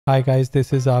Hi guys,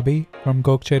 this is Abi from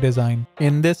Gokche Design.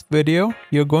 In this video,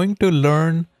 you're going to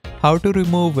learn how to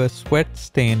remove a sweat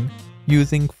stain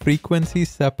using frequency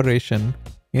separation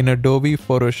in Adobe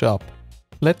Photoshop.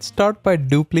 Let's start by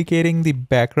duplicating the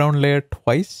background layer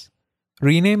twice.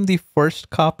 Rename the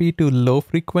first copy to low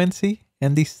frequency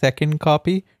and the second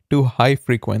copy to high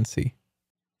frequency.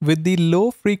 With the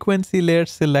low frequency layer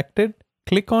selected,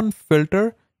 click on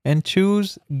Filter and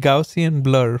choose Gaussian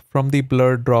Blur from the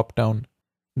Blur dropdown.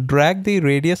 Drag the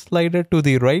radius slider to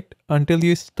the right until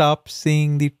you stop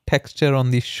seeing the texture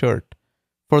on the shirt.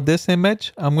 For this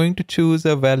image, I'm going to choose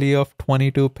a value of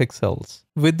 22 pixels.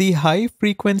 With the high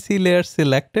frequency layer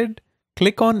selected,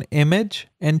 click on Image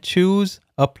and choose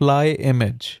Apply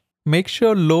Image. Make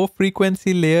sure low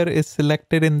frequency layer is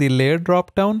selected in the layer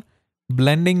dropdown.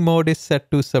 Blending mode is set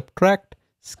to subtract,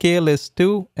 scale is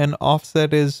 2, and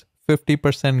offset is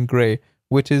 50% gray,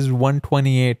 which is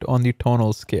 128 on the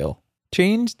tonal scale.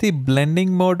 Change the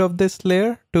blending mode of this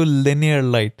layer to linear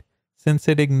light since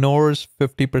it ignores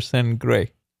 50%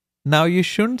 gray. Now you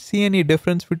shouldn't see any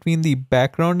difference between the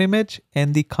background image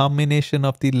and the combination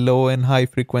of the low and high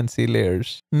frequency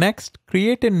layers. Next,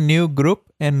 create a new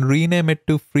group and rename it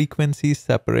to frequency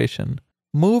separation.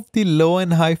 Move the low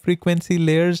and high frequency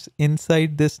layers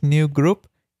inside this new group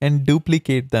and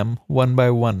duplicate them one by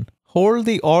one. Hold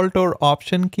the Alt or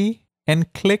Option key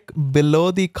and click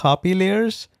below the copy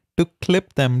layers to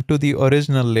clip them to the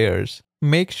original layers.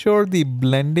 Make sure the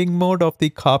blending mode of the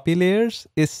copy layers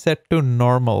is set to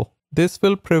normal. This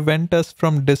will prevent us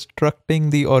from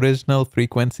destructing the original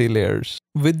frequency layers.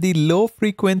 With the low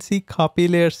frequency copy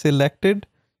layer selected,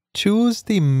 choose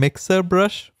the mixer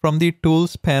brush from the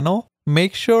tools panel.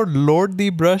 Make sure load the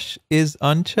brush is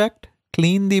unchecked,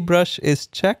 clean the brush is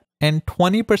checked, and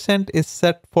 20% is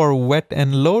set for wet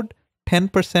and load,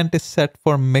 10% is set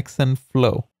for mix and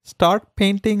flow. Start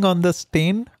painting on the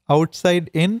stain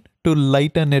outside in to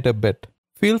lighten it a bit.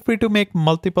 Feel free to make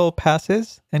multiple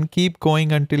passes and keep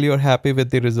going until you're happy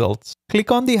with the results.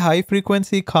 Click on the high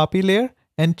frequency copy layer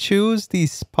and choose the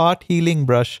spot healing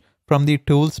brush from the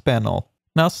tools panel.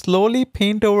 Now slowly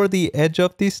paint over the edge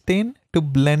of the stain to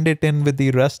blend it in with the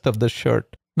rest of the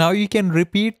shirt. Now you can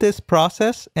repeat this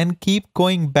process and keep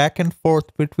going back and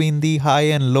forth between the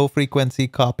high and low frequency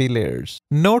copy layers.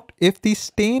 Note, if the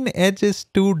stain edge is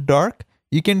too dark,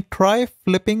 you can try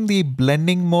flipping the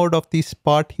blending mode of the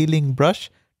spot healing brush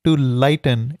to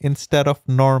lighten instead of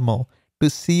normal to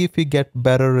see if you get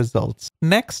better results.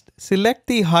 Next, select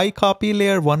the high copy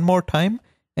layer one more time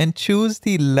and choose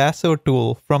the lasso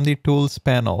tool from the tools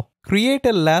panel. Create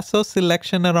a lasso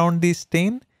selection around the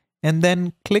stain and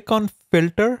then click on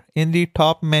Filter in the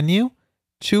top menu.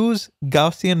 Choose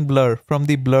Gaussian Blur from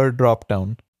the Blur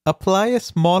dropdown. Apply a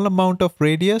small amount of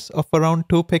radius of around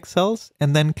 2 pixels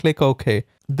and then click OK.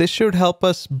 This should help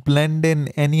us blend in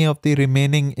any of the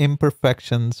remaining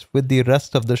imperfections with the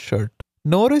rest of the shirt.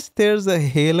 Notice there's a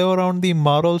halo around the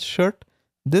model's shirt.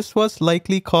 This was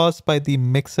likely caused by the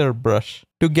mixer brush.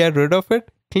 To get rid of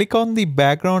it, click on the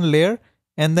background layer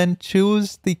and then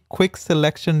choose the Quick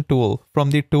Selection tool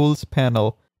from the Tools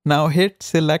panel. Now hit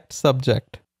Select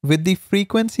Subject. With the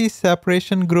frequency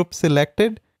separation group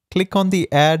selected, click on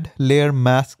the Add Layer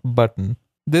Mask button.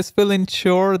 This will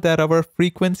ensure that our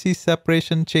frequency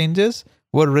separation changes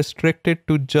were restricted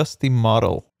to just the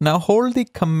model. Now hold the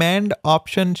Command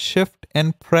Option Shift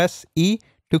and press E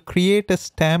to create a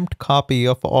stamped copy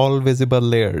of all visible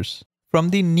layers. From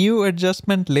the New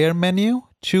Adjustment Layer menu,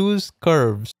 choose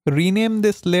Curves. Rename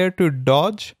this layer to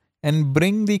Dodge and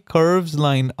bring the curves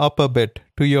line up a bit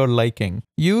to your liking.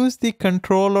 Use the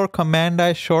Control or Command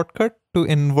I shortcut to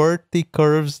invert the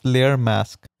curves layer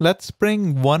mask. Let's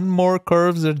bring one more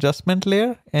curves adjustment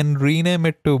layer and rename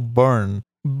it to Burn.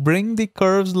 Bring the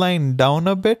curves line down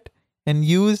a bit and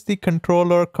use the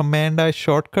Control or Command I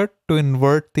shortcut to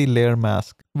invert the layer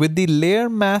mask. With the layer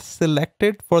mask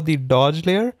selected for the Dodge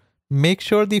layer, make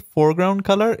sure the foreground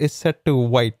color is set to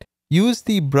white. Use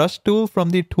the brush tool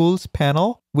from the tools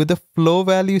panel with a flow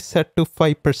value set to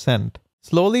 5%.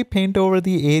 Slowly paint over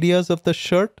the areas of the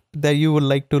shirt that you would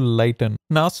like to lighten.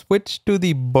 Now switch to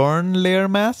the Burn layer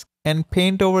mask and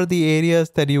paint over the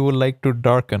areas that you would like to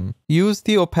darken. Use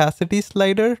the opacity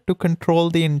slider to control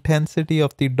the intensity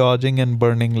of the dodging and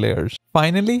burning layers.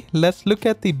 Finally, let's look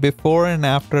at the before and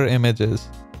after images.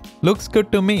 Looks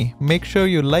good to me. Make sure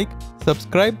you like,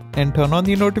 subscribe, and turn on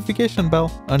the notification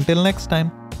bell. Until next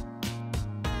time.